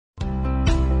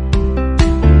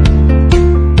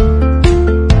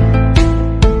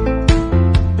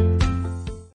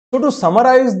So to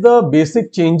summarize the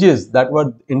basic changes that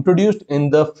were introduced in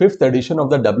the 5th edition of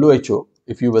the WHO,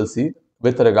 if you will see,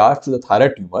 with regards to the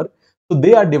thyroid tumor, so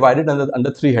they are divided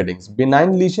under 3 headings: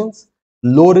 benign lesions,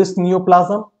 low risk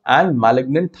neoplasm, and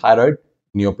malignant thyroid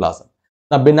neoplasm.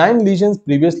 Now, benign lesions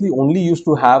previously only used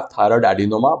to have thyroid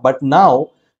adenoma, but now,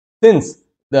 since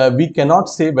we cannot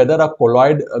say whether a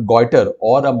colloid goiter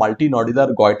or a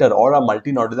multinodular goiter or a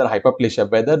multinodular hyperplasia,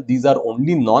 whether these are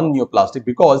only non-neoplastic,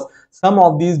 because some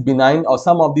of these benign or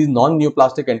some of these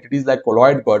non-neoplastic entities like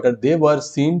colloid goiter, they were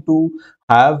seen to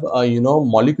have,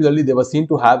 molecularly they were seen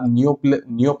to have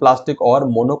neoplastic or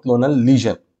monoclonal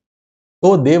lesion.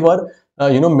 So they were,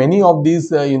 many of these,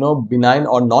 benign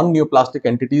or non-neoplastic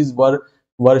entities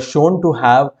were shown to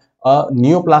have a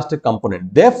neoplastic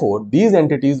component. Therefore, these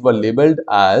entities were labeled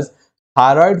as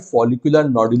thyroid follicular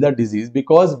nodular disease,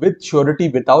 because with surety,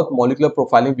 without molecular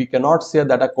profiling, we cannot say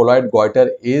that a colloid goiter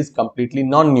is completely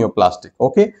non-neoplastic.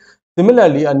 Okay.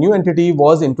 Similarly, a new entity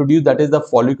was introduced, that is the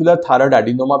follicular thyroid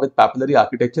adenoma with papillary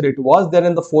architecture. It was there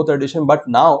in the 4th edition, but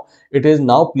now it is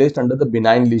now placed under the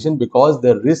benign lesion because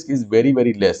the risk is very,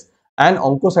 very less. And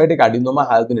oncocytic adenoma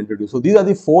has been introduced. So these are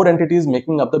the 4 entities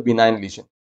making up the benign lesion.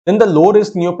 Then the low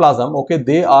risk neoplasm, okay,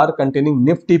 they are containing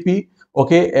NEET-TP,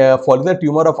 okay, follicular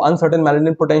tumor of uncertain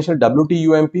malignant potential,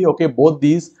 WTUMP, okay, both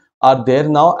these are there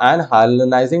now, and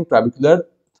hyalinizing trabecular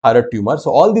thyroid tumor. So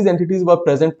all these entities were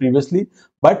present previously,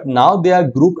 but now they are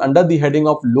grouped under the heading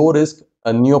of low risk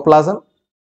neoplasm.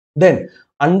 Then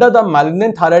under the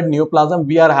malignant thyroid neoplasm,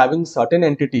 we are having certain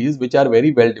entities which are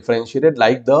very well differentiated,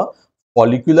 like the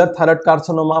follicular thyroid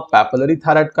carcinoma, papillary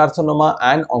thyroid carcinoma,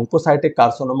 and oncocytic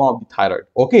carcinoma of the thyroid.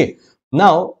 Okay.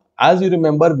 Now, as you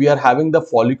remember, we are having the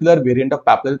follicular variant of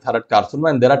papillary thyroid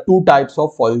carcinoma, and there are 2 types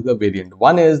of follicular variant.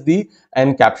 One is the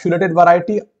encapsulated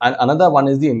variety and another one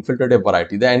is the infiltrative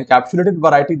variety. The encapsulated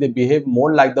variety, they behave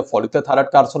more like the follicular thyroid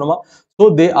carcinoma.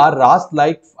 So they are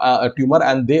RAS-like tumor,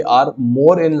 and they are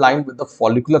more in line with the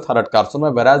follicular thyroid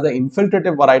carcinoma, whereas the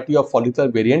infiltrative variety of follicular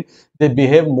variant, they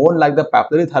behave more like the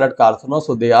papillary thyroid carcinoma.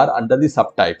 So they are under the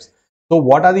subtypes. So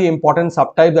what are the important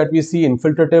subtypes that we see?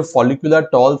 Infiltrative, follicular,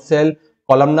 tall cell,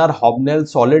 columnar, hobnail,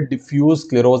 solid, diffuse,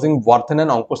 sclerosing, Warthin,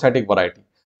 and oncocytic variety.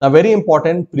 Now, very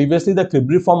important, previously the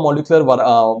cribriform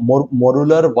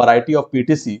morular variety of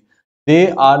PTC,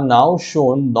 they are now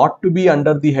shown not to be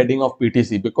under the heading of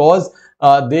PTC, because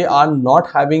they are not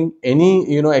having any,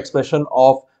 expression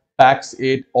of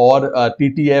PAX8 or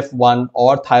TTF1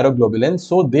 or thyroglobulin.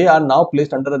 So they are now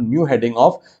placed under a new heading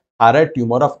of thyroid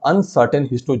tumor of uncertain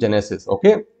histogenesis.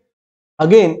 Okay.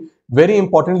 Again, very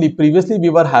importantly, previously we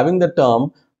were having the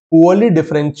term poorly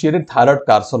differentiated thyroid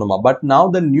carcinoma, but now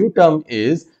the new term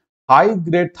is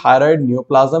high-grade thyroid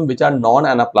neoplasm which are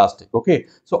non-anaplastic. Okay,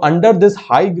 so under this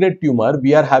high-grade tumor,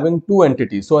 we are having 2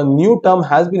 entities. So a new term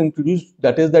has been introduced,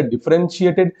 that is the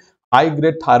differentiated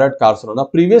high-grade thyroid carcinoma. Now,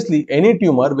 previously, any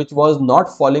tumor which was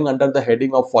not falling under the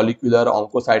heading of follicular,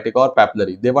 oncocytic, or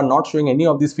papillary, they were not showing any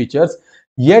of these features,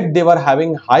 yet they were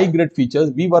having high-grade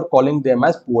features. We were calling them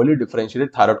as poorly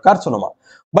differentiated thyroid carcinoma.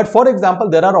 But for example,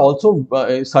 there are also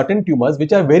certain tumors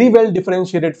which are very well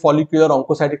differentiated, follicular,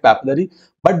 oncocytic, papillary,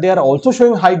 but they are also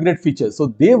showing high-grade features. So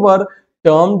they were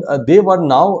termed, they were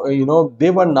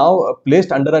now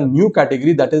placed under a new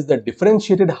category, that is the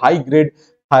differentiated high-grade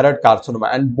thyroid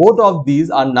carcinoma, and both of these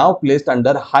are now placed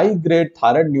under high-grade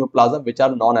thyroid neoplasm which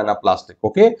are non-anaplastic.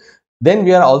 Okay. Then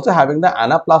we are also having the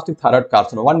anaplastic thyroid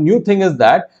carcinoma. One new thing is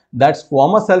that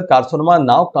squamous cell carcinoma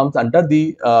now comes under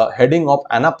the heading of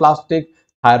anaplastic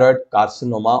thyroid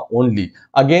carcinoma only.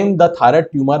 Again, the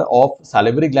thyroid tumor of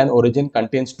salivary gland origin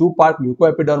contains 2-part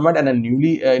mucoepidermid and a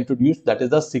newly introduced, that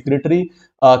is the secretory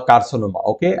carcinoma.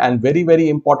 Okay, and very, very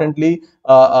importantly,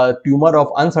 a tumor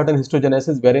of uncertain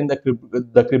histogenesis, wherein the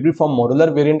cribriform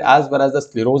morular variant as well as the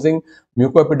sclerosing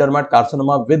mucoepidermid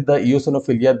carcinoma with the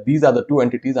eosinophilia, these are the 2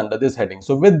 entities under this heading.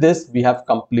 So with this, we have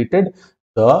completed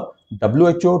the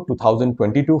WHO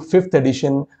 2022 5th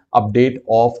edition update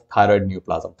of thyroid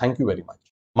neoplasm. Thank you very much.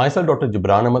 Myself, Dr.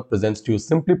 Jibran Ahmed, presents to you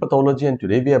Simply Pathology, and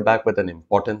today we are back with an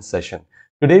important session.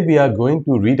 Today we are going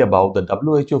to read about the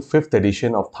WHO 5th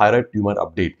edition of thyroid tumor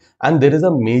update, and there is a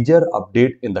major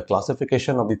update in the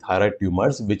classification of the thyroid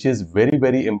tumors which is very,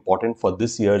 very important for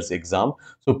this year's exam.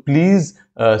 So please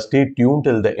stay tuned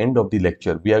till the end of the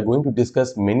lecture. We are going to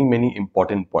discuss many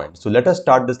important points. So let us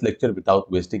start this lecture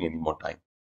without wasting any more time.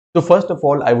 So first of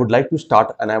all, I would like to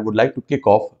start and I would like to kick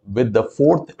off with the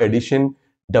 4th edition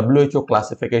WHO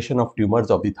classification of tumors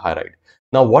of the thyroid.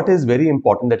 Now, what is very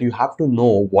important that you have to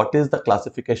know what is the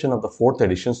classification of the 4th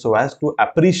edition so as to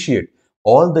appreciate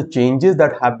all the changes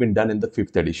that have been done in the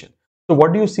 5th edition. So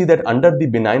what do you see that under the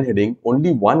benign heading,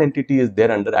 only one entity is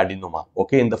there under adenoma,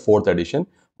 okay, in the 4th edition.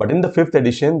 But in the 5th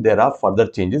edition, there are further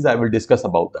changes. I will discuss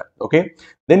about that, okay.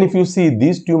 Then if you see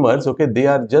these tumors, okay, they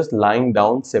are just lying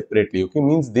down separately, okay,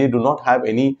 means they do not have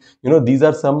any, these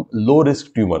are some low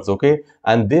risk tumors, okay,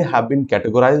 and they have been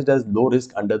categorized as low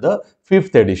risk under the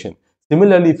 5th edition.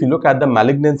 Similarly, if you look at the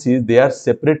malignancies, they are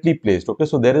separately placed, okay,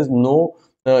 so there is no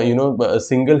a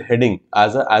single heading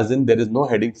as in there is no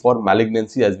heading for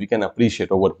malignancy as we can appreciate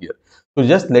over here. So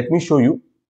just let me show you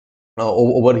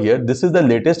over here. This is the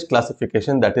latest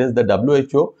classification, that is the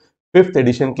WHO 5th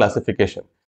edition classification.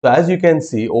 So as you can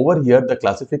see over here, the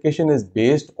classification is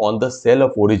based on the cell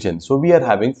of origin. So we are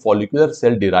having follicular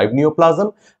cell derived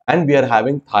neoplasm and we are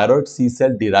having thyroid C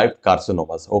cell derived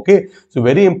carcinomas. Okay, so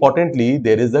very importantly,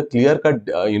 there is a clear cut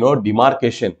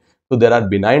demarcation. So there are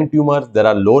benign tumors, there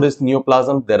are low risk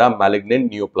neoplasms, there are malignant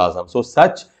neoplasms. So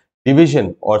such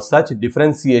division or such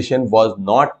differentiation was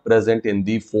not present in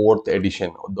the 4th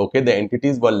edition. Okay, the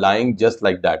entities were lying just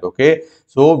like that. Okay,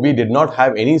 so we did not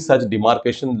have any such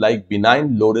demarcation like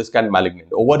benign, low risk and malignant.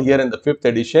 Over here in the 5th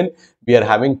edition, we are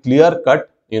having clear cut,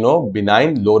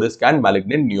 benign, low risk and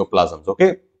malignant neoplasms.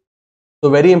 Okay. So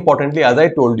very importantly, as I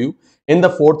told you, in the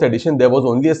 4th edition, there was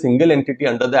only a single entity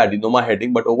under the adenoma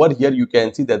heading, but over here you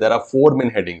can see that there are 4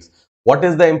 main headings. What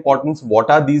is the importance?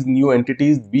 What are these new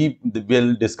entities? We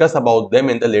will discuss about them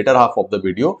in the later half of the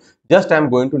video. Just I am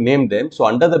going to name them. So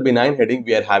under the benign heading,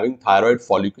 we are having thyroid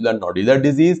follicular nodular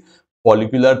disease,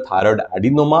 follicular thyroid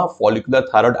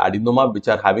adenoma which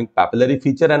are having papillary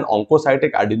feature, and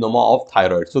oncocytic adenoma of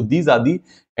thyroid. So these are the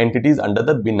entities under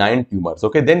the benign tumors.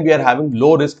 Okay, then we are having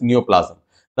low risk neoplasm.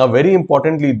 Now very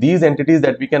importantly, these entities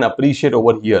that we can appreciate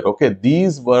over here, okay,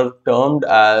 these were termed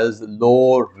as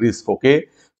low risk. Okay,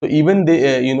 so even they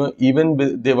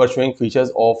they were showing features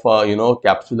of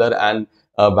capsular and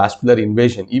vascular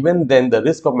invasion. Even then the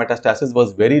risk of metastasis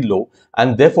was very low,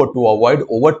 and therefore to avoid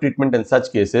over treatment in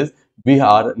such cases, we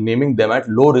are naming them at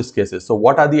low risk cases. So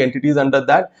what are the entities under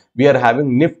that? We are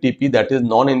having NEET-TP, that is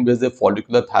non-invasive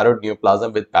follicular thyroid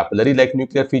neoplasm with papillary like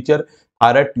nuclear feature,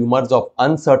 thyroid tumors of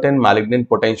uncertain malignant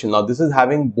potential. Now this is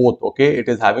having both. Okay, it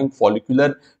is having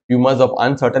follicular tumors of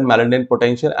uncertain malignant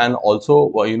potential and also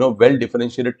well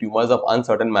differentiated tumors of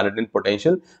uncertain malignant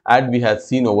potential, as we have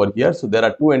seen over here. So there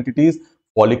are two entities: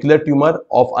 follicular tumor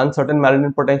of uncertain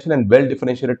malignant potential and well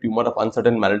differentiated tumor of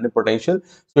uncertain malignant potential.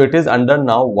 So it is under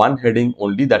now one heading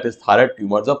only, that is thyroid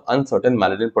tumors of uncertain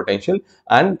malignant potential,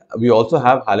 and we also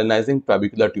have hyalonizing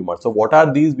trabecular tumor. So what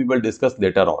are these? We will discuss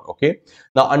later on. Okay,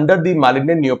 now under the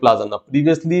malignant neoplasm, now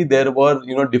previously there were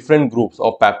different groups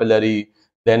of papillary,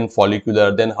 then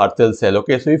follicular, then Hurtzel cell.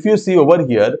 Okay, so if you see over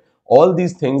here, all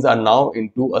these things are now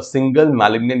into a single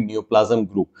malignant neoplasm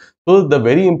group. So the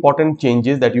very important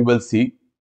changes that you will see,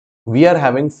 we are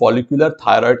having follicular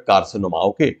thyroid carcinoma.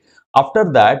 Okay,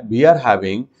 after that we are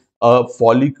having a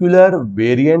follicular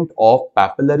variant of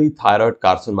papillary thyroid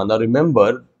carcinoma. Now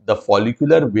remember, the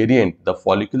follicular variant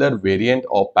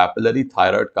of papillary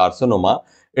thyroid carcinoma,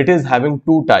 it is having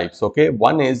two types. Okay,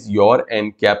 one is your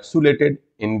encapsulated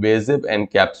invasive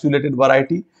encapsulated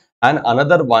variety, and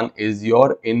another one is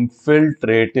your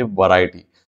infiltrative variety.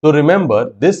 So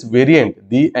remember, this variant,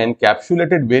 the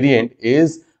encapsulated variant,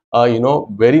 is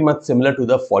very much similar to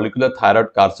the follicular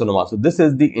thyroid carcinoma. So this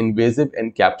is the invasive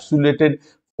encapsulated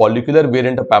follicular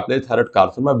variant of papillary thyroid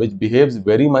carcinoma, which behaves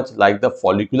very much like the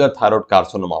follicular thyroid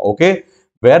carcinoma. Okay,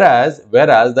 whereas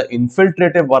the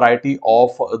infiltrative variety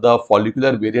of the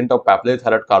follicular variant of papillary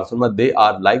thyroid carcinoma, they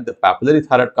are like the papillary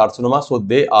thyroid carcinoma. So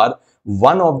they are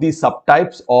one of the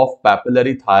subtypes of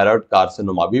papillary thyroid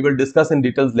carcinoma. We will discuss in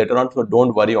details later on, so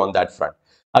don't worry on that front.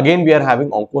 Again, we are having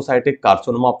oncocytic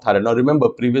carcinoma of thyroid. Now remember,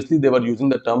 previously they were using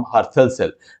the term Hurtzel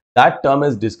cell. That term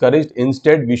is discouraged.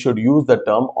 Instead, we should use the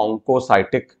term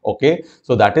oncocytic. Okay,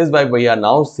 so that is why we are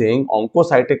now saying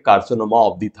oncocytic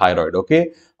carcinoma of the thyroid.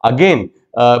 Okay, again,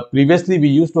 previously we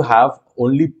used to have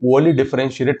only poorly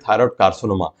differentiated thyroid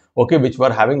carcinoma, okay, which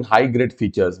were having high grade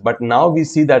features. But now we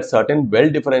see that certain well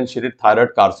differentiated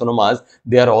thyroid carcinomas,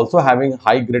 they are also having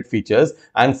high grade features,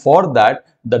 and for that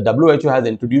the WHO has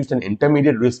introduced an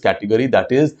intermediate risk category,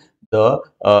 that is the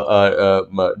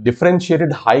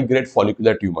differentiated high grade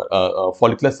follicular tumor,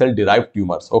 follicular cell derived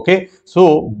tumors. Okay,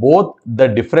 so both the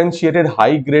differentiated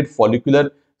high grade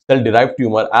follicular cell derived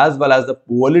tumor as well as the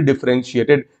poorly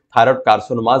differentiated thyroid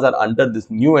carcinomas are under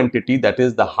this new entity, that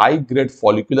is the high grade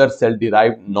follicular cell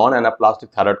derived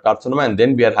non-anaplastic thyroid carcinoma, and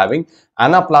then we are having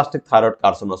anaplastic thyroid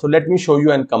carcinoma. So let me show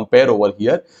you and compare over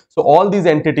here. So all these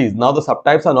entities, now the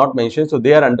subtypes are not mentioned, so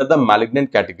they are under the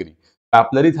malignant category.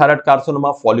 papillary thyroid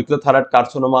carcinoma, follicular thyroid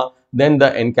carcinoma, then the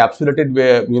encapsulated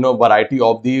variety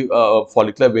of the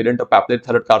follicular variant of papillary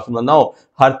thyroid carcinoma. Now,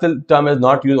 Hertel term is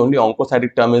not used, only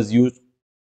oncocytic term is used.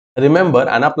 Remember,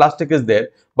 anaplastic is there,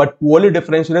 but poorly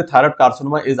differentiated thyroid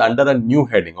carcinoma is under a new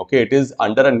heading. Okay, it is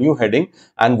under a new heading.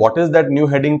 And what is that new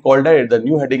heading called? The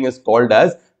new heading is called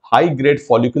as high-grade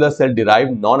follicular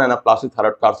cell-derived non-anaplastic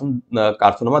thyroid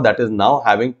carcinoma, that is now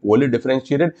having poorly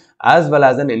differentiated, as well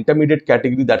as an intermediate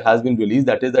category that has been released,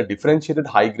 that is the differentiated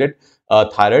high-grade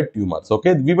thyroid tumors.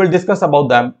 Okay, we will discuss about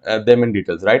them in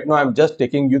details. Right now, I am just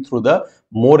taking you through the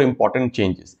more important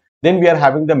changes. Then we are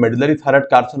having the medullary thyroid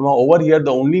carcinoma. Over here,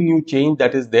 the only new change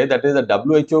that is there, that is the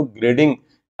WHO grading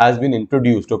has been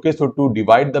introduced. Okay, so to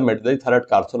divide the medullary thyroid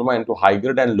carcinoma into high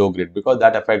grade and low grade, because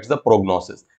that affects the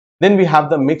prognosis. Then we have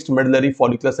the mixed medullary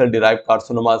follicular cell derived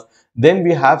carcinomas. Then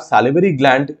we have salivary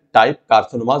gland type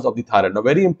carcinomas of the thyroid. Now,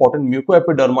 very important,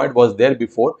 mucoepidermoid was there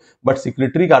before, but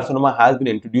secretory carcinoma has been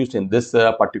introduced in this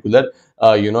particular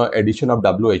edition of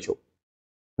WHO.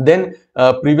 Then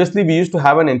previously we used to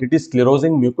have an entity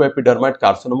sclerosing mucoepidermoid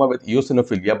carcinoma with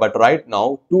eosinophilia, but right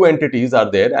now two entities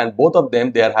are there, and both of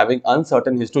them, they are having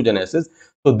uncertain histogenesis.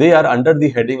 So they are under the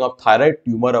heading of thyroid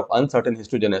tumor of uncertain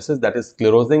histogenesis, that is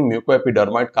sclerosing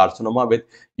mucoepidermoid carcinoma with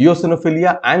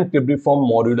eosinophilia and cribriform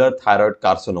modular thyroid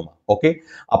carcinoma. Okay.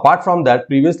 Apart from that,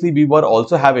 previously we were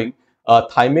also having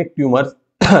thymic tumors,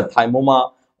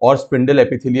 thymoma or spindle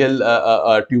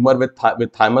epithelial tumor with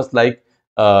thymus like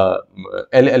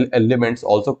elements,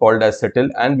 also called as settle,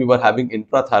 and we were having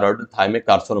intrathyroidal thymic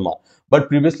carcinoma. But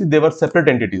previously they were separate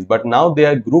entities, but now they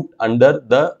are grouped under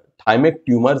the thymic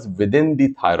tumors within the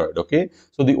thyroid. Okay,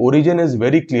 so the origin is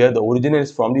very clear. The origin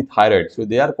is from the thyroid, so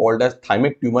they are called as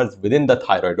thymic tumors within the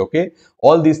thyroid. Okay,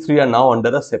 all these three are now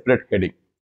under a separate heading.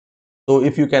 So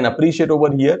if you can appreciate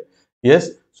over here,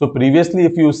 yes. So previously,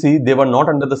 if you see, they were not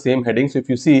under the same heading. So if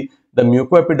you see the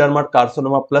mucoepidermal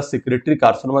carcinoma plus secretory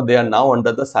carcinoma, they are now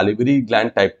under the salivary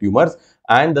gland type tumors,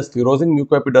 and the sclerosing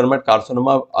mucoepidermal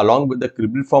carcinoma along with the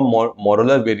cribriform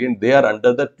modular variant, they are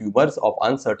under the tumors of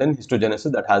uncertain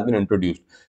histogenesis that has been introduced.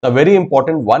 Now,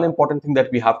 one important thing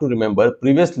that we have to remember,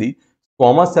 previously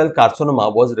squamous cell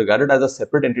carcinoma was regarded as a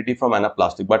separate entity from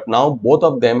anaplastic, but now both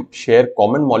of them share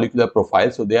common molecular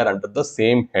profile, so they are under the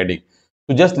same heading.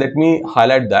 So just let me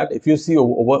highlight that. If you see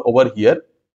over here,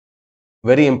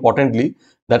 very importantly,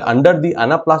 that under the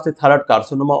anaplastic thyroid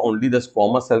carcinoma, only the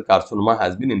squamous cell carcinoma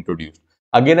has been introduced.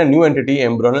 Again, a new entity,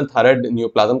 embryonal thyroid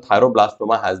neoplasm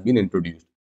thyroblastomoma, has been introduced.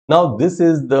 Now, this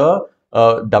is the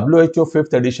WHO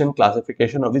 5th edition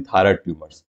classification of the thyroid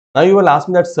tumors. Now, you will ask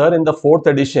me that, sir, in the 4th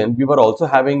edition, we were also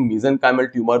having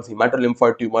mesenchymal tumors,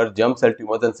 hematolymphoid tumors, germ cell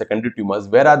tumors, and secondary tumors.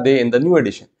 Where are they in the new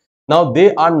edition? Now,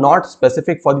 they are not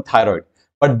specific for the thyroid,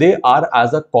 but they are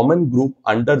as a common group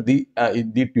under the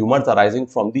tumors arising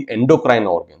from the endocrine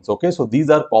organs. Okay, so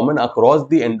these are common across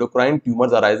the endocrine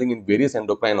tumors arising in various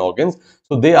endocrine organs.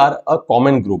 So they are a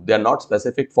common group. They are not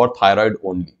specific for thyroid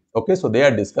only. Okay, so they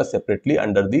are discussed separately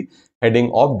under the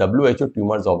heading of WHO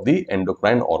tumors of the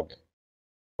endocrine organ.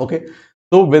 Okay,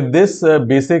 so with this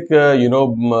basic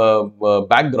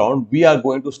background, we are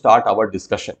going to start our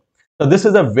discussion. So this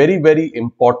is a very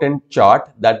important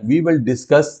chart that we will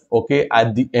discuss, okay,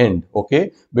 at the end,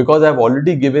 okay, because I have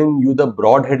already given you the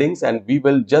broad headings and we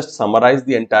will just summarize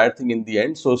the entire thing in the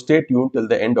end. So stay tuned till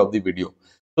the end of the video.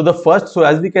 So the first, so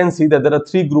as we can see that there are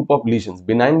three group of lesions: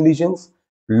 benign lesions,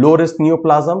 low risk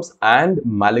neoplasms, and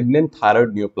malignant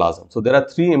thyroid neoplasm. So there are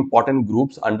three important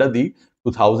groups under the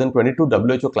 2022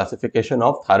 WHO classification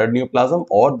of thyroid neoplasm,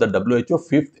 or the WHO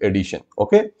 5th edition.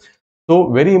 Okay. So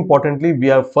very importantly, we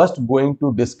are first going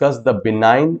to discuss the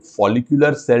benign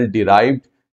follicular cell derived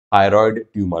thyroid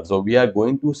tumor. So we are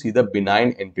going to see the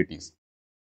benign entities.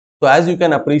 So as you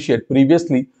can appreciate,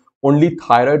 previously only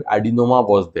thyroid adenoma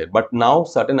was there, but now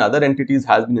certain other entities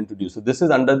has been introduced. So this is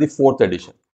under the 4th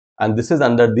edition and this is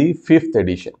under the 5th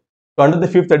edition. So under the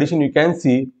 5th edition, you can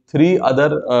see three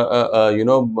other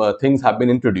things have been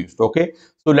introduced. Okay,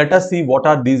 so let us see what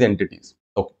are these entities.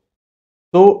 Okay.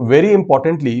 So very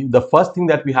importantly, the first thing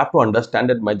that we have to understand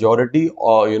that majority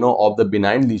of the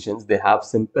benign lesions, they have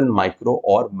simple micro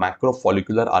or macro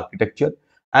follicular architecture,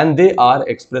 and they are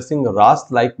expressing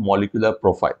RAS-like molecular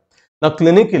profile. Now,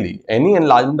 clinically, any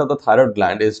enlargement of the thyroid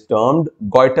gland is termed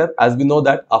goiter, as we know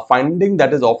that, a finding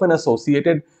that is often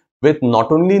associated with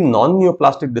not only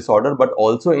non-neoplastic disorder but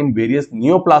also in various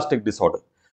neoplastic disorder.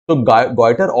 So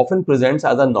goiter often presents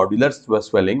as a nodular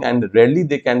swelling, and rarely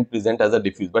they can present as a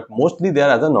diffuse, but mostly they are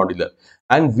as a nodular.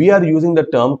 And we are using the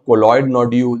term colloid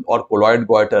nodule or colloid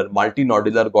goiter,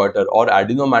 multinodular goiter, or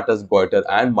adenomatous goiter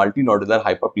and multinodular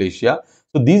hyperplasia.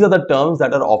 So these are the terms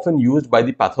that are often used by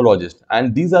the pathologist,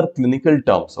 and these are clinical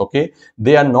terms, okay?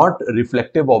 They are not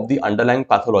reflective of the underlying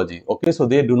pathology, okay? So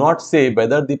they do not say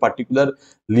whether the particular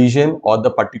lesion or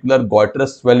the particular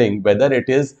goitrous swelling, whether it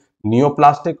is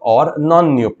neoplastic or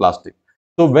non-neoplastic.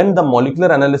 So when the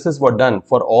molecular analysis were done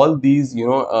for all these,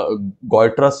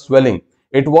 goitrous swelling,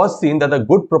 it was seen that a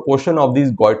good proportion of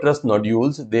these goitrous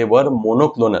nodules, they were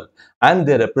monoclonal and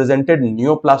they represented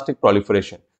neoplastic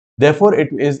proliferation. Therefore, it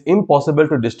is impossible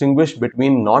to distinguish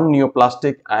between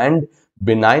non-neoplastic and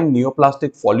benign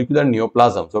neoplastic follicular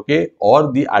neoplasms, okay,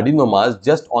 or the adenomas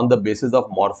just on the basis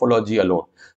of morphology alone.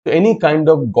 So any kind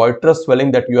of goitrous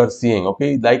swelling that you are seeing,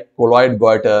 okay, like colloid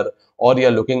goiter, or you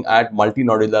are looking at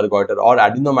multinodular goiter or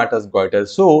adenomatous goiter.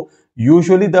 So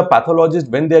usually the pathologist,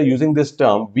 when they are using this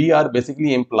term, we are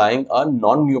basically implying a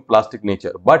non-neoplastic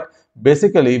nature. But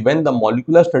basically when the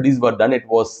molecular studies were done, it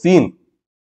was seen,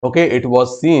 okay, it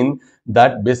was seen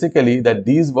that basically that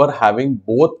these were having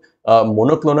both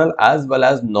monoclonal as well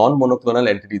as non-monoclonal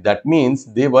entity. That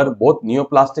means they were both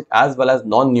neoplastic as well as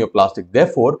non-neoplastic.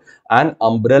 Therefore, an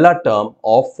umbrella term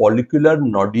of follicular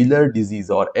nodular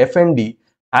disease or FND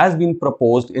has been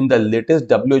proposed in the latest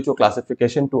WHO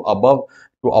classification to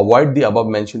avoid the above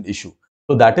mentioned issue.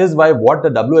 So that is why what the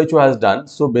WHO has done.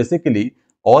 So basically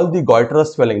all the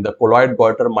goitrous swelling, the colloid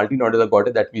goiter, multinodular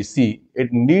goiter that we see,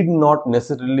 it need not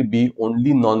necessarily be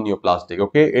only non-neoplastic,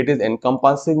 okay? It is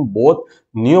encompassing both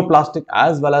neoplastic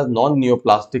as well as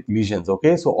non-neoplastic lesions,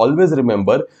 okay? So always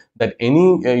remember that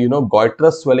any,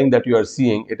 goitrous swelling that you are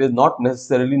seeing, it is not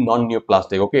necessarily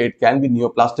non-neoplastic, okay? It can be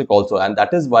neoplastic also, and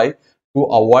that is why to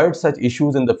avoid such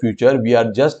issues in the future, we are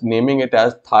just naming it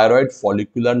as thyroid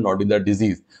follicular nodular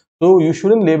disease. So you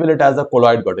shouldn't label it as a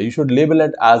colloid goiter. You should label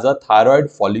it as a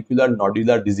thyroid follicular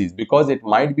nodular disease, because it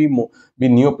might be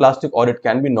neoplastic or it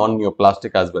can be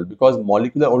non-neoplastic as well, because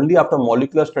molecular, only after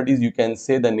molecular studies you can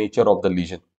say the nature of the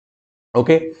lesion.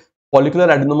 Okay, follicular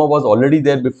adenoma was already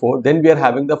there before. Then we are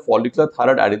having the follicular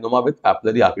thyroid adenoma with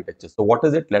papillary architecture. So what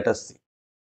is it? Let us see.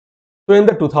 So in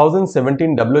the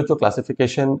 2017 WHO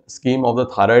classification scheme of the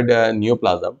thyroid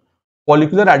neoplasm,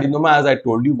 follicular adenoma, as I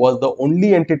told you, was the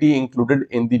only entity included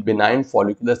in the benign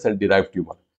follicular cell derived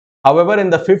tumor. However, in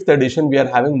the fifth edition, we are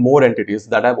having more entities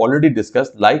that I've already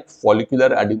discussed, like follicular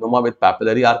adenoma with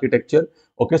papillary architecture.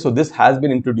 Okay, so this has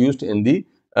been introduced in the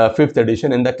fifth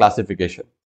edition in the classification.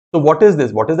 So what is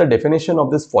this? What is the definition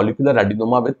of this follicular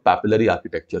adenoma with papillary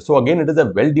architecture? So again, it is a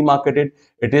well demarcated,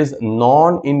 it is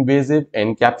non-invasive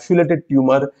encapsulated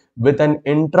tumor with an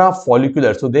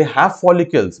intrafollicular. So they have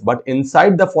follicles, but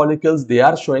inside the follicles, they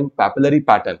are showing papillary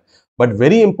pattern. But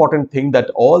very important thing, that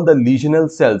all the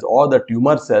lesional cells or the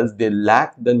tumor cells, they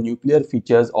lack the nuclear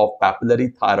features of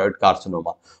papillary thyroid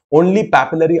carcinoma. Only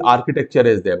papillary architecture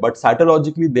is there, but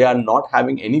cytologically, they are not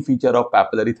having any feature of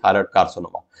papillary thyroid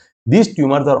carcinoma. These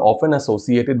tumors are often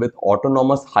associated with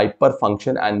autonomous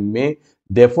hyperfunction and may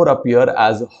therefore appear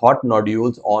as hot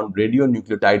nodules on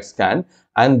radionuclide scan,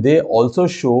 and they also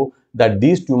show that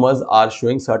these tumors are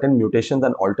showing certain mutations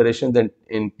and alterations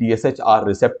in TSHR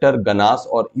receptor, GANAS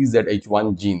or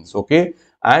EZH1 genes, okay?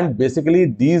 And basically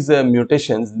these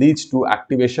mutations leads to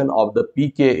activation of the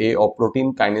PKA or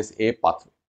protein kinase A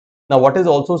pathway. Now, what is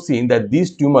also seen that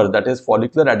these tumors, that is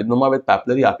follicular adenoma with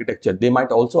papillary architecture, they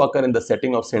might also occur in the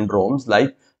setting of syndromes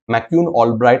like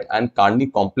McCune-Albright and Carney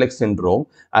complex syndrome,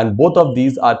 and both of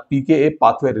these are PKA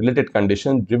pathway related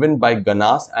conditions driven by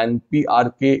GANAS and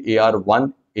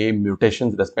PRKAR1A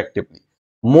mutations respectively.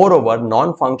 Moreover,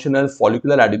 non-functional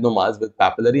follicular adenomas with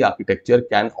papillary architecture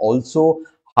can also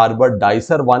harbor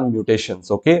DICER1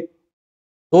 mutations, okay?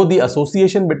 So the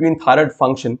association between thyroid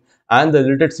function and the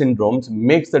related syndromes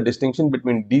makes the distinction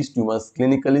between these tumors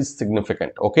clinically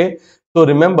significant. Okay. So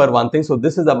remember one thing. So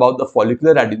this is about the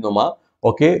follicular adenoma,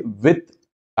 okay, with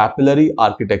papillary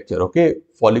architecture. Okay.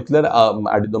 Follicular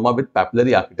adenoma with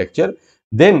papillary architecture.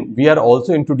 Then we are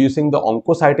also introducing the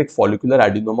oncocytic follicular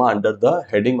adenoma under the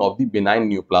heading of the benign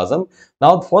neoplasm.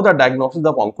 Now, for the diagnosis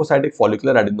of oncocytic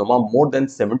follicular adenoma, more than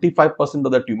 75%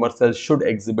 of the tumor cells should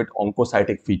exhibit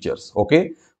oncocytic features.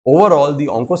 Okay. Overall, the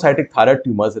oncocytic thyroid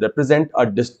tumors represent a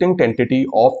distinct entity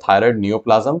of thyroid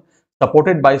neoplasm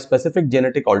supported by specific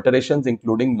genetic alterations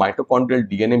including mitochondrial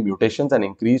DNA mutations and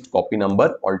increased copy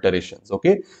number alterations.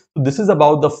 Okay. So this is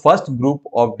about the first group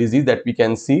of disease that we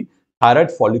can see: thyroid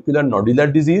follicular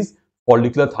nodular disease,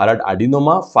 follicular thyroid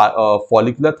adenoma,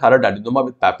 follicular thyroid adenoma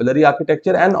with papillary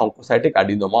architecture, and oncocytic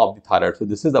adenoma of the thyroid. So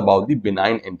this is about the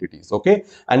benign entities. Okay.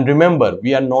 And remember,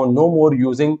 we are no more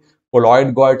using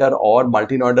colloid goiter or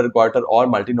multinodular goiter or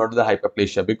multinodular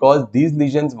hyperplasia, because these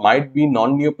lesions might be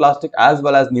non-neoplastic as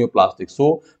well as neoplastic.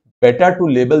 So better to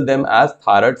label them as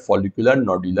thyroid follicular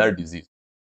nodular disease.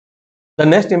 The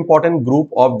next important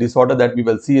group of disorder that we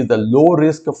will see is the low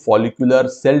risk follicular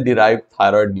cell derived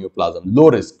thyroid neoplasm. Low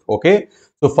risk. Okay.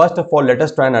 So first of all, let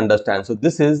us try and understand. So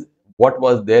this is what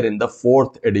was there in the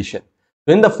 4th edition.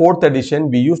 So in the 4th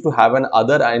edition, we used to have an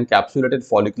other encapsulated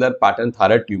follicular pattern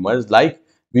thyroid tumors, like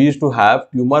we used to have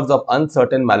tumors of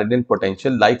uncertain malignant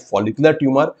potential like follicular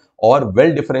tumor or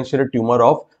well differentiated tumor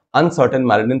of uncertain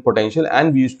malignant potential,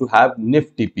 and we used to have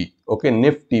NEET-TP. Okay,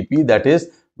 NEET-TP, that is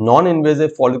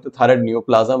non-invasive follicular thyroid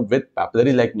neoplasm with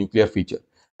papillary-like nuclear feature.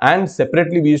 And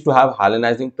separately, we used to have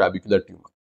hyalonizing trabecular tumor.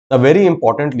 Now, very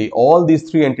importantly, all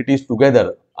these three entities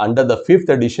together under the 5th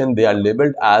edition, they are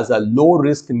labeled as a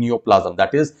low-risk neoplasm.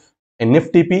 That is,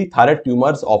 NEET-TP thyroid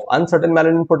tumors of uncertain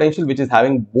malignant potential, which is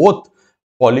having both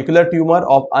follicular tumor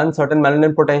of uncertain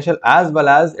malignant potential as well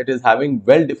as it is having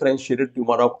well differentiated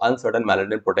tumor of uncertain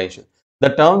malignant potential.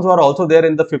 The terms were also there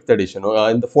in the 5th edition,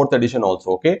 in the 4th edition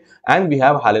also, okay. And we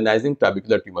have hyalonizing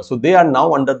trabecular tumor. So they are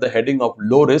now under the heading of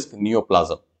low risk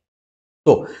neoplasm.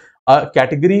 So a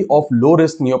category of low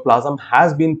risk neoplasm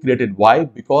has been created. Why?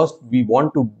 Because we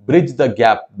want to bridge the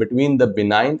gap between the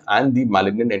benign and the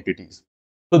malignant entities.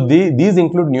 So these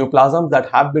include neoplasms that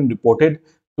have been reported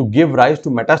to give rise to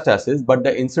metastasis, but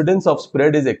the incidence of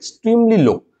spread is extremely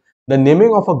low. The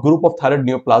naming of a group of thyroid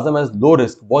neoplasm as low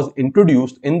risk was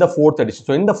introduced in the 4th edition.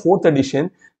 So in the 4th edition,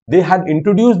 they had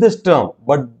introduced this term,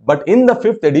 but in the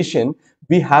 5th edition,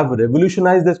 we have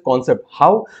revolutionized this concept.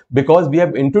 How? Because we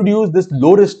have introduced this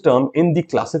low risk term in the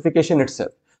classification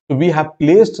itself. So we have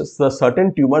placed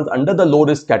certain tumors under the low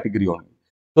risk category only.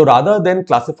 So rather than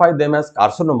classify them as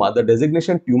carcinoma, the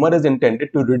designation tumor is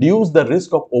intended to reduce the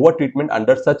risk of overtreatment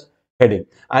under such heading.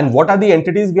 And what are the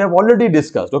entities we have already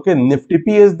discussed? Okay, NEET-TP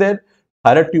is there,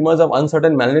 thyroid tumors of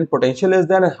uncertain malignant potential is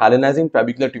there, and hyalonizing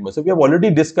trabecular tumor. So we have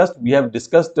already discussed,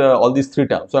 all these three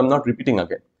terms. So I'm not repeating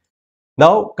again.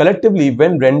 Now, collectively,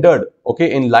 when rendered,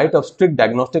 okay, in light of strict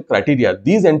diagnostic criteria,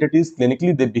 these entities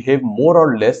clinically, they behave more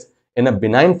or less in a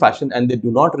benign fashion and they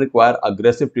do not require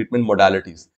aggressive treatment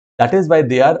modalities. That is why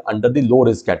they are under the low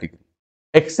risk category.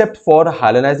 Except for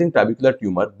hyalonizing trabecular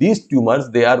tumor, these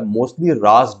tumors, they are mostly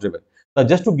RAS driven. Now,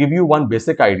 just to give you one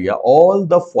basic idea, all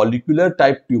the follicular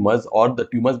type tumors or the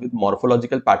tumors with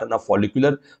morphological pattern of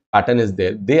follicular pattern is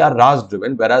there, they are RAS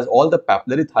driven, whereas all the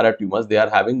papillary thyroid tumors, they are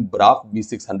having BRAF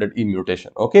V600E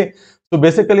mutation. Okay, so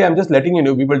basically, I'm just letting you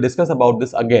know, we will discuss about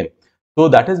this again. So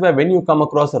that is why when you come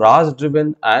across RAS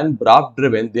driven and BRAF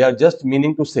driven, they are just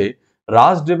meaning to say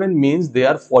RAS driven means they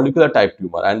are follicular type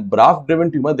tumor, and BRAF driven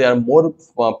tumor, they are more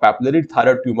papillary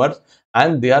thyroid tumors,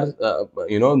 and they are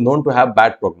known to have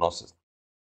bad prognosis.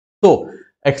 So,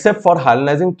 except for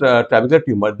hyalonizing trabecular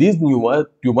tumor, these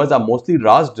tumors are mostly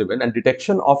RAS driven, and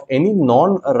detection of any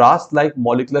non-RAS like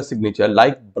molecular signature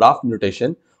like BRAF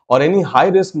mutation or any high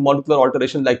risk molecular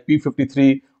alteration like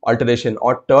P53 alteration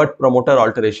or TERT promoter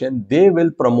alteration, they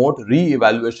will promote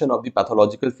re-evaluation of the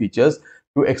pathological features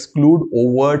to exclude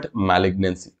overt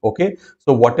malignancy. Okay,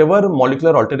 so whatever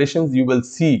molecular alterations you will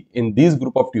see in these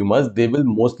group of tumors, they will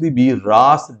mostly be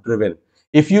RAS driven.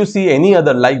 If you see any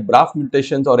other like BRAF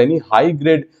mutations or any high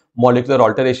grade molecular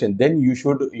alteration, then you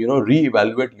should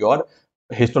re-evaluate your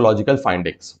histological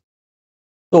findings.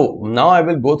 So now I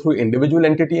will go through individual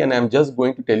entity and I am just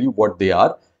going to tell you what they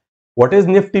are. What is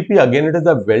NEET-TP? Again, it is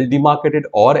a well demarcated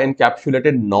or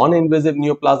encapsulated non-invasive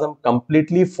neoplasm,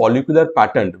 completely follicular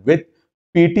patterned with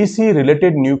PTC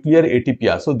related nuclear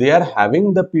atypia. So they are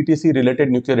having the PTC related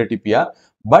nuclear atypia,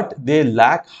 but they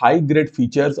lack high grade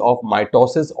features of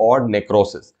mitosis or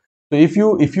necrosis. So if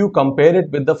you compare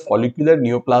it with the follicular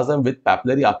neoplasm with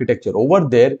papillary architecture, over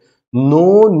there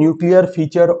no nuclear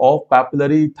feature of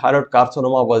papillary thyroid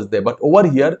carcinoma was there, but over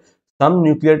here some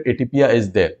nuclear atypia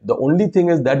is there. The only thing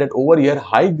is that over here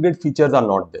high grade features are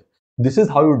not there. This is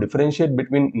how you differentiate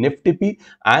between NEET-TP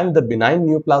and the benign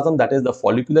neoplasm, that is the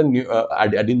follicular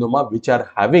adenoma, which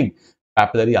are having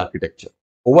papillary architecture.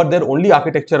 Over there only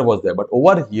architecture was there, but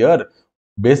over here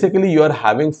basically you are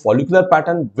having follicular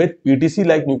pattern with PTC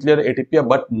like nuclear atypia,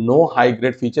 but no high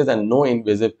grade features and no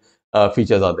invasive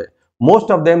features are there. Most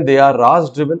of them, they are RAS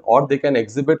driven or they can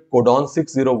exhibit codon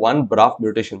 601 BRAF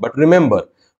mutation. But remember,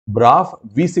 BRAF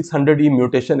V600E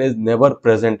mutation is never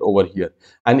present over here.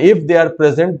 And if they are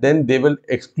present, then they will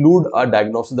exclude a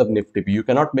diagnosis of NEET-TP. You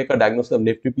cannot make a diagnosis of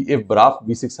NEET-TP if BRAF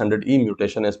V600E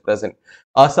mutation is present.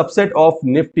 A subset of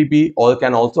NEET-TP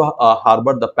can also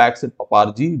harbor the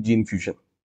PAX-PARG gene fusion.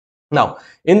 Now,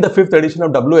 in the 5th edition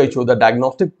of WHO, the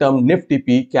diagnostic term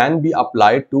NEET-TP can be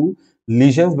applied to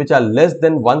lesions which are less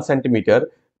than 1 centimeter,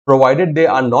 provided they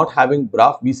are not having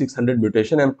BRAF V600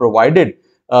 mutation and provided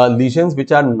lesions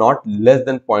which are not less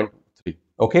than 0.3.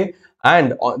 Okay,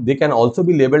 and they can also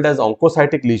be labeled as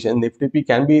oncocytic lesion. NEET-PG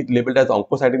can be labeled as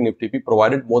oncocytic NEET-PG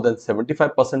provided more than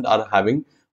 75% are having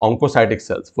oncocytic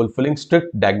cells, fulfilling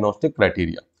strict diagnostic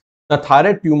criteria. Now,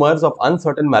 thyroid tumors of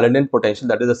uncertain malignant potential,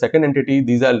 that is the second entity.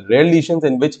 These are rare lesions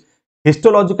in which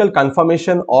histological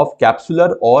confirmation of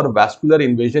capsular or vascular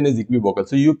invasion is equivocal.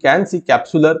 So, you can see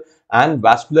capsular and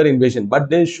vascular invasion, but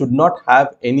they should not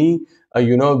have any,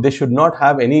 they should not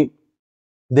have any,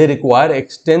 they require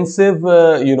extensive,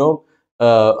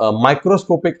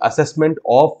 microscopic assessment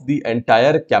of the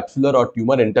entire capsular or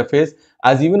tumor interface,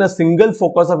 as even a single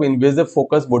focus of invasive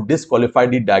focus would disqualify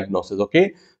the diagnosis.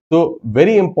 Okay, so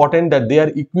very important that they are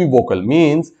equivocal,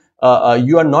 means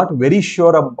you are not very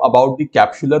sure about the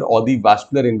capsular or the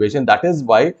vascular invasion. That is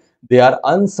why they are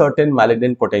uncertain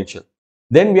malignant potential.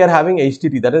 Then we are having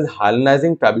HTT, that is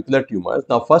hyalinizing trabecular tumors.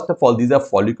 Now, first of all, these are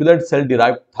follicular cell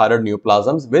derived thyroid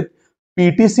neoplasms with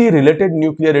PTC related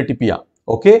nuclear atypia.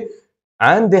 Okay,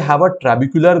 and they have a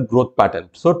trabecular growth pattern.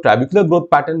 So, trabecular growth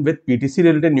pattern with PTC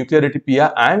related nuclear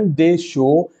atypia, and they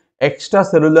show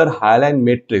extracellular hyaline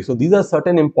matrix. So, these are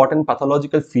certain important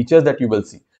pathological features that you will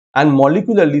see. And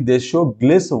molecularly, they show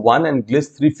GLIS1 and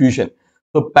GLIS3 fusion.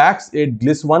 So, PAX8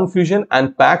 GLIS1 fusion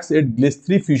and PAX8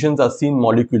 GLIS3 fusions are seen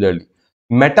molecularly.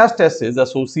 Metastases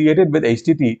associated with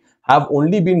HTT have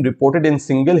only been reported in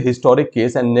single historic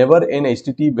case and never in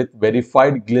HTT with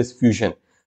verified GLIS fusion.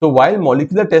 So, while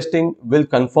molecular testing will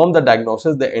confirm the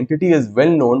diagnosis, the entity is well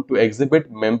known to exhibit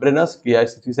membranous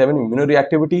Ki67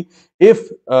 immunoreactivity if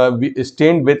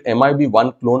stained with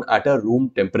MIB1 clone at a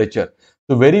room temperature.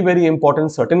 So, very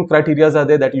important certain criteria are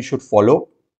there that you should follow.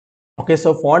 Okay,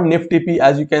 so for NEET-PG,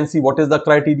 as you can see, what is the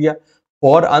criteria?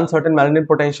 For uncertain malignant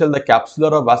potential, the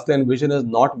capsular or vascular invasion is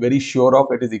not very sure of,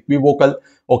 it is equivocal.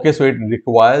 Okay, so it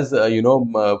requires,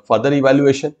 further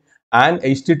evaluation. And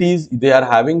HTTs, they are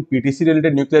having PTC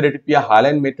related nuclear atypia,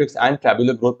 hyaline matrix and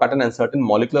trabecular growth pattern, and certain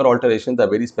molecular alterations are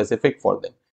very specific for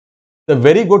them. The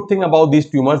very good thing about these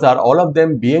tumors are all of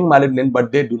them being malignant,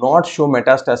 but they do not show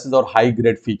metastasis or high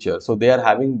grade features. So they are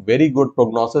having very good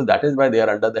prognosis. That is why they are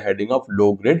under the heading of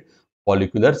low grade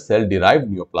follicular cell derived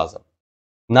neoplasm.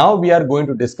 Now we are going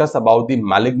to discuss about the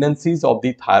malignancies of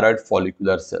the thyroid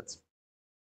follicular cells.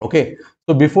 Okay,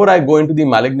 so before I go into the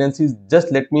malignancies,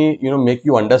 just let me make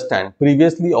you understand.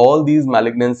 Previously, all these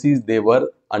malignancies, they were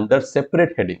under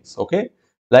separate headings. Okay,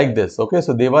 like this. Okay,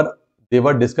 so they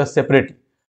were discussed separately.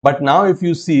 But now, if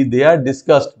you see, they are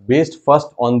discussed based first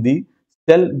on the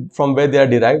cell from where they are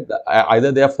derived.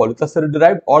 Either they are follicular cell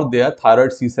derived or they are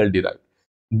thyroid C cell derived.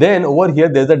 Then over here,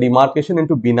 there is a demarcation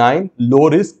into benign, low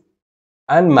risk,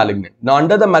 and malignant. Now,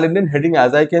 under the malignant heading,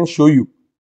 as I can show you,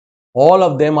 all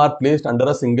of them are placed under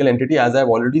a single entity, as I have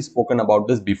already spoken about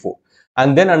this before.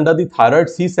 And then under the thyroid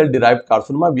C cell derived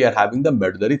carcinoma, we are having the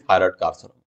medullary thyroid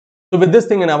carcinoma. So, with this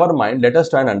thing in our mind, let us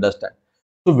try and understand.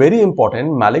 So, very important,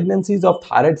 malignancies of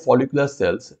thyroid follicular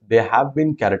cells, they have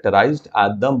been characterized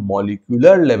at the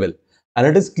molecular level. And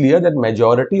it is clear that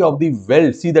majority of the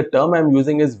well, see the term I am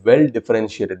using is well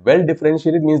differentiated. Well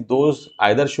differentiated means those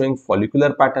either showing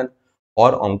follicular pattern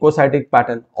or oncocytic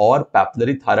pattern or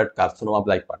papillary thyroid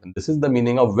carcinoma-like pattern. This is the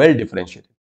meaning of well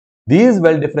differentiated. These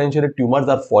well differentiated tumors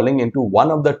are falling into one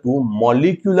of the two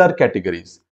molecular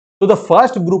categories. So the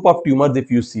first group of tumors, if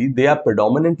you see, they are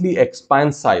predominantly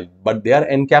expansile, but they are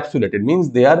encapsulated, means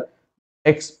they are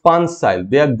expansile.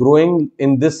 They are growing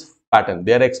in this pattern.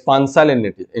 They are expansile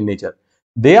in nature.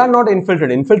 They are not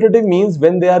infiltrated. Infiltrative means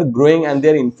when they are growing and they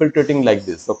are infiltrating like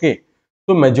this. Okay.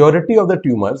 So majority of the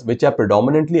tumors which are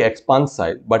predominantly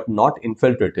expansile but not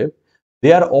infiltrative,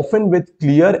 they are often with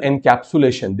clear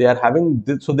encapsulation. They are having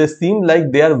this, so they seem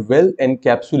like they are well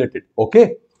encapsulated.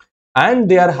 Okay. And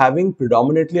they are having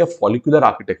predominantly a follicular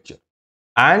architecture.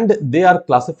 And they are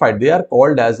classified, they are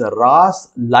called as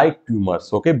RAS-like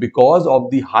tumors, okay, because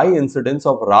of the high incidence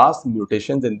of RAS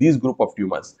mutations in these group of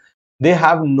tumors. They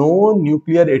have no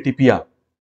nuclear atypia,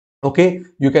 okay,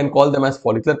 you can call them as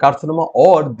follicular carcinoma,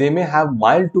 or they may have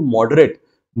mild to moderate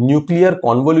nuclear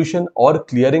convolution or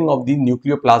clearing of the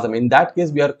nucleoplasm. In that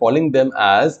case, we are calling them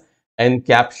as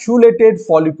encapsulated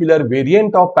follicular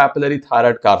variant of papillary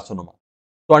thyroid carcinoma.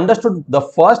 So, understood, the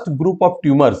first group of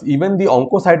tumors, even the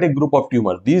oncocytic group of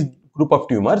tumors, these group of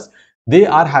tumors, they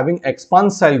are having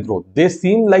expansile growth. They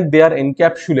seem like they are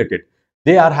encapsulated.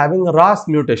 They are having RAS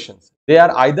mutations. They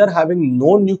are either having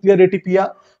no nuclear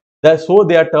atypia, so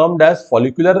they are termed as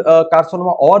follicular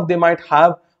carcinoma, or they might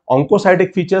have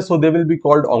oncocytic features, so they will be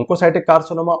called oncocytic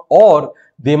carcinoma, or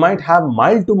they might have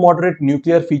mild to moderate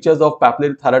nuclear features of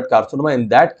papillary thyroid carcinoma. In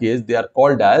that case, they are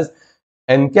called as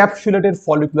encapsulated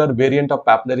follicular variant of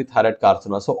papillary thyroid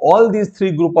carcinoma. So all these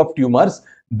three group of tumors,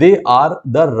 they are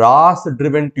the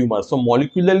RAS-driven tumors. So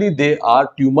molecularly, they are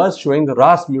tumors showing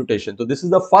RAS mutation. So this is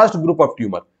the first group of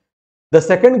tumor. The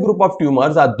second group of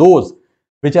tumors are those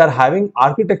which are having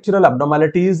architectural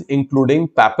abnormalities including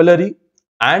papillary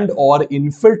and or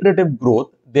infiltrative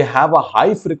growth. They have a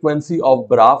high frequency of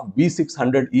BRAF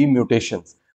V600E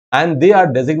mutations and they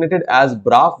are designated as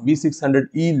BRAF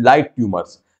V600E light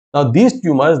tumors. Now these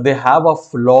tumors, they have a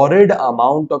florid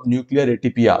amount of nuclear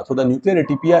atypia. So the nuclear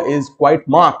atypia is quite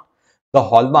marked, the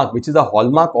hallmark, which is a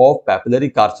hallmark of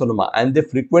papillary carcinoma, and they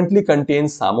frequently contain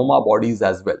psammoma bodies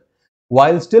as well.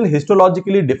 While still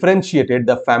histologically differentiated,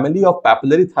 the family of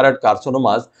papillary thyroid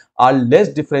carcinomas are less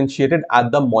differentiated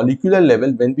at the molecular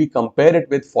level when we compare it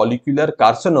with follicular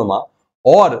carcinoma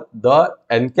or the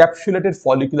encapsulated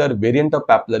follicular variant of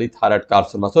papillary thyroid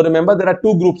carcinoma. So remember, there are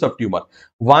two groups of tumor.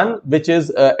 One which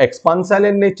is expansile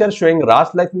in nature, showing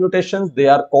RAS-like mutations. They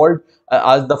are called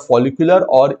as the follicular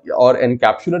or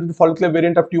encapsulated follicular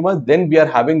variant of tumors. Then we are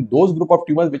having those group of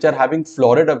tumors which are having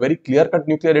florid, a very clear-cut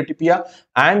nuclear atypia,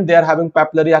 and they are having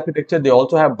papillary architecture. They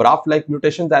also have BRAF-like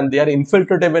mutations and they are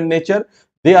infiltrative in nature.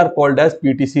 They are called as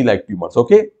PTC-like tumors.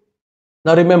 Okay.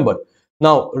 Now remember,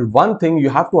 now one thing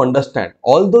you have to understand,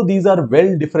 although these are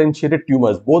well differentiated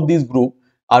tumors, both these groups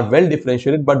are well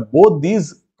differentiated, but both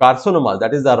these carcinomas,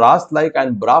 that is the RAS-like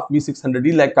and BRAF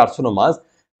V600E-like carcinomas,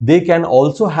 they can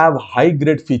also have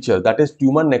high-grade feature, that is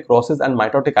tumor necrosis and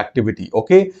mitotic activity,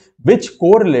 okay, which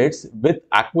correlates with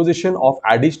acquisition of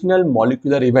additional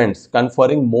molecular events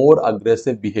conferring more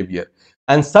aggressive behavior.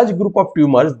 And such group of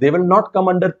tumors, they will not come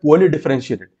under poorly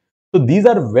differentiated. So these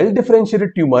are well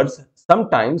differentiated tumors.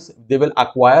 Sometimes they will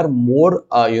acquire more,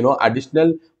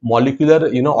 additional molecular,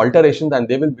 alterations, and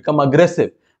they will become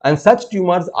aggressive. And such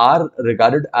tumors are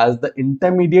regarded as the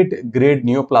intermediate grade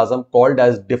neoplasm, called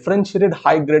as differentiated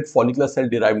high grade follicular cell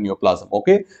derived neoplasm,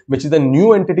 okay, which is the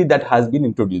new entity that has been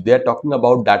introduced. They are talking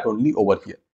about that only over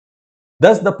here.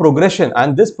 Thus, the progression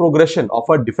and this progression of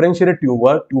a differentiated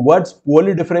tumor towards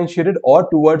poorly differentiated or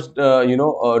towards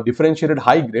differentiated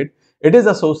high grade, it is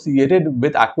associated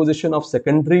with acquisition of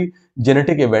secondary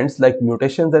genetic events like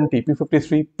mutations in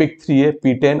TP53, PIK3A,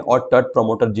 PTEN or TERT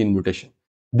promoter gene mutation.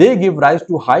 They give rise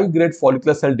to high grade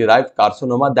follicular cell derived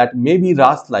carcinoma that may be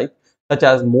RAS-like, such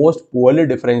as most poorly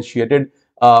differentiated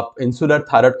insular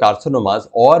thyroid carcinomas,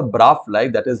 or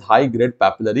BRAF-like, that is high grade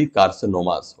papillary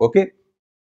carcinomas. Okay.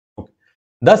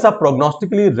 Thus, a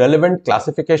prognostically relevant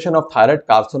classification of thyroid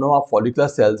carcinoma follicular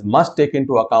cells must take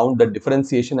into account the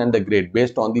differentiation and the grade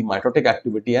based on the mitotic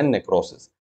activity and necrosis.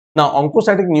 Now,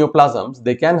 oncocytic neoplasms,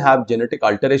 they can have genetic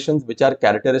alterations which are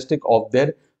characteristic of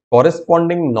their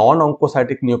corresponding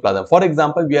non-oncocytic neoplasm. For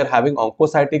example, we are having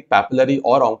oncocytic papillary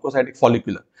or oncocytic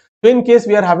follicular. So, in case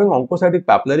we are having oncocytic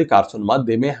papillary carcinoma,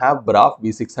 they may have BRAF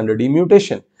V600E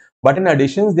mutation. But in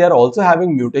addition, they are also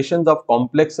having mutations of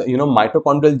complex,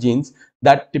 mitochondrial genes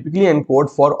that typically encode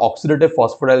for oxidative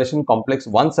phosphorylation complex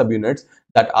 1 subunits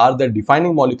that are the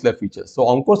defining molecular features. So,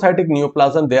 oncocytic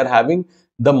neoplasm, they are having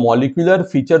the molecular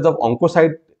features of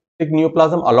oncocytic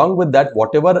neoplasm. Along with that,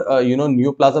 whatever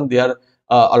neoplasm they are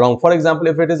along. For example,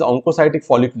 if it is oncocytic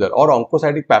follicular or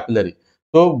oncocytic papillary,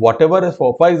 so whatever is,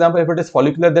 for example, if it is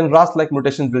follicular, then RAS-like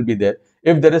mutations will be there.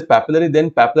 If there is papillary, then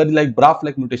papillary-like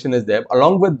BRAF-like mutation is there.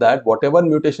 Along with that, whatever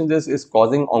mutations is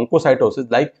causing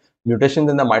oncocytosis, like mutations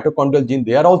in the mitochondrial gene,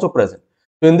 they are also present.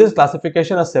 So in this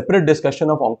classification, a separate discussion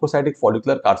of oncocytic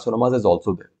follicular carcinomas is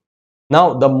also there.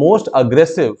 Now, the most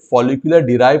aggressive follicular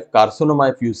derived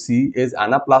carcinoma, if you see, is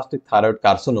anaplastic thyroid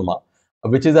carcinoma,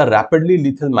 which is a rapidly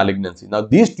lethal malignancy. Now,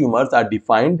 these tumors are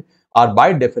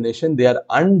by definition, they are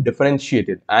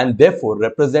undifferentiated and therefore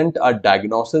represent a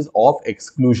diagnosis of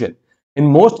exclusion. In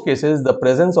most cases, the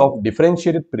presence of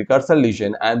differentiated precursor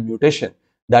lesion and mutation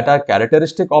that are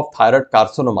characteristic of thyroid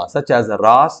carcinoma, such as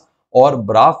RAS or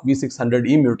BRAF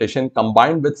V600E mutation,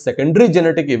 combined with secondary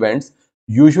genetic events,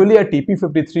 usually a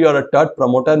TP53 or a TERT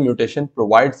promoter mutation,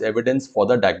 provides evidence for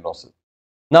the diagnosis.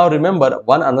 Now remember,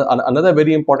 another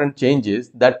very important change is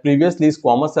that previously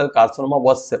squamous cell carcinoma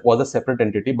was a separate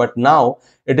entity, but now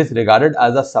it is regarded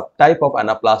as a subtype of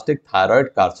anaplastic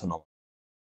thyroid carcinoma.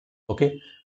 Okay.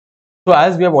 So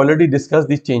as we have already discussed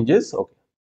these changes, okay.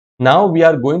 Now we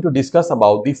are going to discuss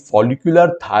about the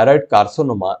follicular thyroid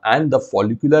carcinoma and the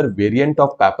follicular variant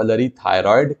of papillary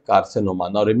thyroid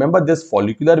carcinoma. Now remember, this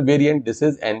follicular variant, this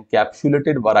is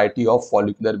encapsulated variety of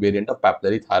follicular variant of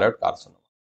papillary thyroid carcinoma.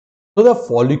 So the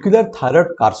follicular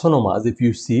thyroid carcinomas, if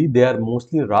you see, they are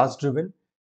mostly RAS driven